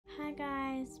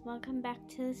welcome back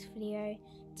to this video.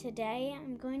 Today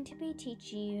I'm going to be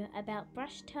teaching you about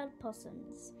brush-tailed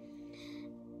possums.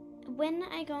 When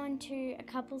I go into a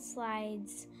couple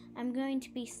slides, I'm going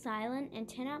to be silent and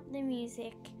turn up the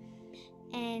music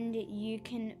and you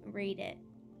can read it.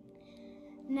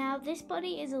 Now this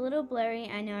body is a little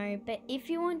blurry, I know, but if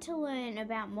you want to learn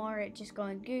about more, just go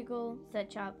on Google,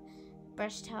 search up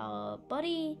brush-tailed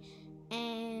body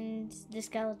and the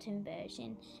skeleton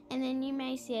version, and then you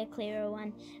may see a clearer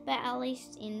one, but at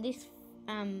least in this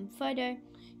photo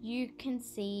you can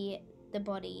see the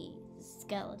body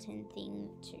skeleton thing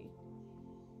too.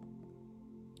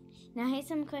 Now here's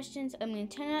some questions. I'm going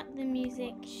to turn up the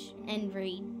music and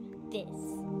read this.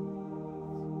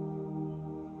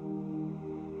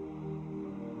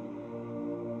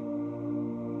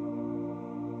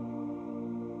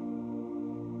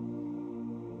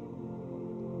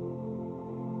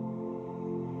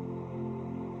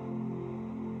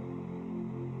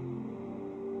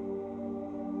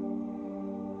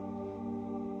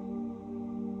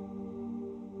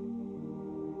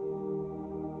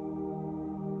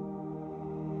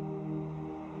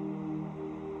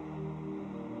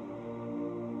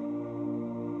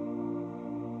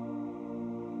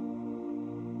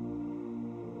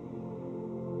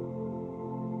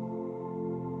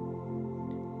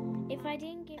 If I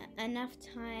didn't give enough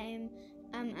time,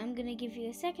 I'm going to give you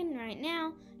a second right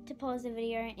now to pause the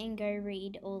video and go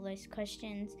read all those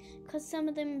questions, because some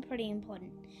of them are pretty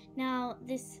important. Now,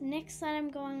 this next slide I'm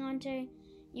going on to,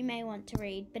 you may want to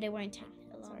read, but it won't take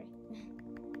long. Sorry.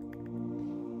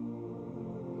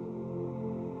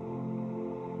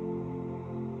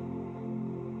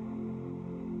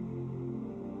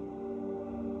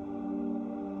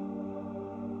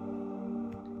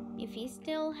 If you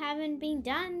still haven't been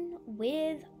done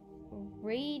with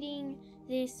reading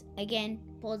this, again,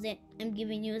 pause it. I'm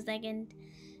giving you a second.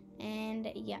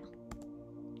 And yeah.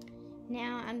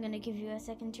 Now I'm going to give you a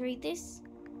second to read this.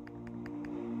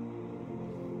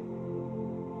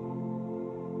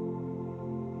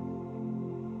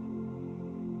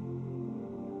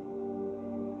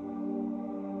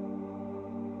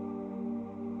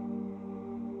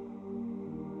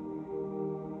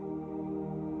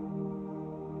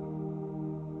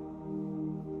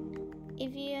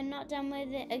 If you're not done with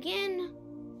it, again,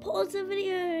 pause the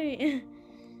video.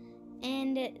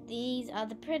 And these are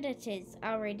the predators.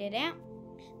 I'll read it out.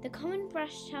 The common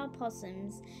brush-tailed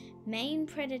possum's main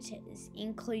predators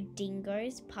include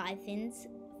dingoes, pythons,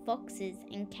 foxes,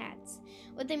 and cats.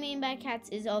 What they mean by cats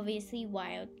is obviously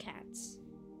wild cats.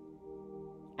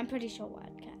 I'm pretty sure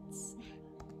wild cats.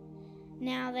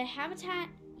 Now, their habitat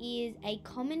is a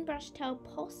common brush-tailed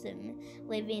possum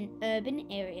live in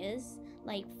urban areas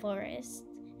like forests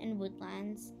and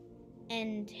woodlands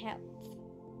and heath.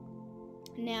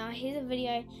 Now here's a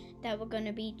video that we're going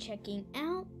to be checking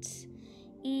out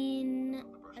in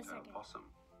a second. Possum.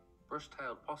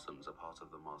 Brush-tailed possums are part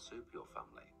of the marsupial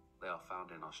family. They are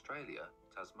found in Australia,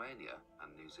 Tasmania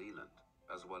and New Zealand,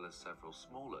 as well as several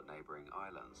smaller neighbouring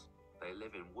islands. They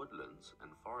live in woodlands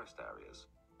and forest areas,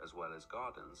 as well as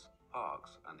gardens,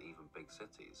 parks and even big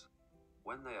cities.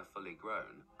 When they are fully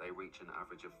grown, they reach an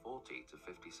average of 40 to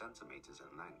 50 centimeters in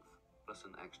length, plus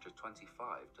an extra 25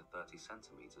 to 30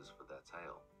 centimeters for their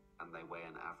tail, and they weigh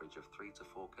an average of 3 to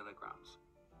 4 kilograms.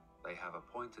 They have a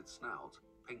pointed snout,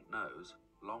 pink nose,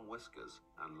 long whiskers,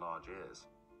 and large ears.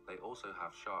 They also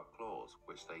have sharp claws,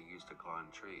 which they use to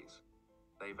climb trees.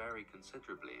 They vary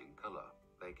considerably in color.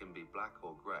 They can be black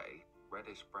or gray,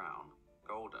 reddish brown,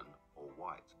 golden, or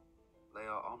white. They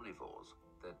are omnivores.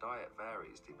 Their diet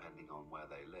varies depending on where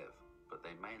they live, but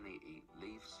they mainly eat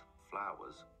leaves,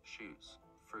 flowers, shoots,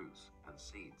 fruits, and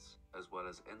seeds, as well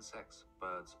as insects,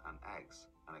 birds, and eggs,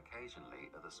 and occasionally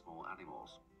other small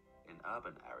animals. In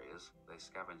urban areas, they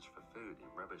scavenge for food in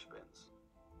rubbish bins.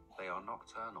 They are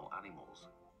nocturnal animals.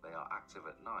 They are active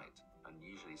at night and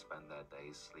usually spend their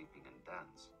days sleeping in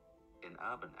dens. In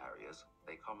urban areas,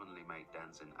 they commonly make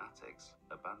dens in attics,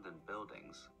 abandoned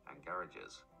buildings, and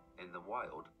garages. In the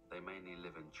wild, they mainly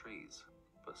live in trees,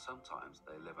 but sometimes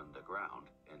they live underground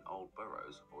in old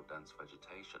burrows or dense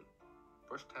vegetation.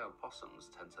 Brush-tailed possums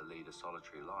tend to lead a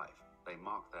solitary life. They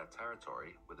mark their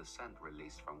territory with a scent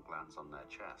released from glands on their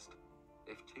chest.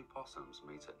 If two possums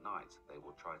meet at night, they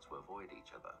will try to avoid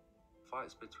each other.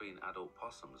 Fights between adult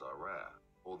possums are rare,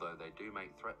 although they do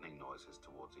make threatening noises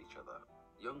towards each other.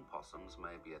 Young possums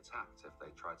may be attacked if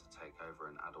they try to take over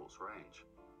an adult's range.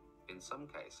 In some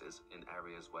cases, in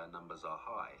areas where numbers are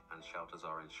high and shelters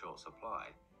are in short supply,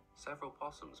 several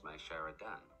possums may share a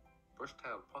den.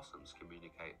 Brush-tailed possums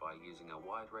communicate by using a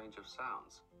wide range of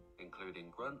sounds,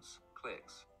 including grunts,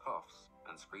 clicks, coughs,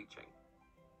 and screeching.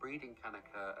 Breeding can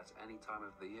occur at any time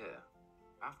of the year.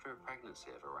 After a pregnancy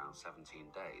of around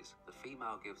 17 days, the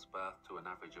female gives birth to an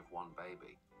average of one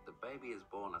baby. The baby is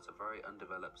born at a very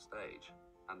undeveloped stage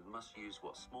and must use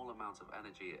what small amount of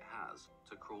energy it has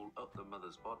to crawl up the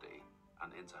mother's body and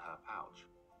into her pouch.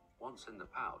 Once in the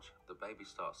pouch, the baby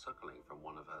starts suckling from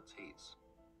one of her teats.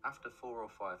 After 4 or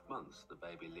 5 months, the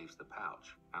baby leaves the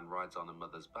pouch and rides on a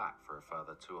mother's back for a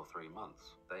further 2 or 3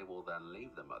 months. They will then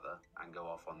leave the mother and go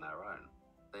off on their own.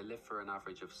 They live for an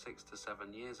average of 6 to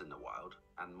 7 years in the wild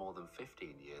and more than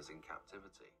 15 years in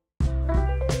captivity.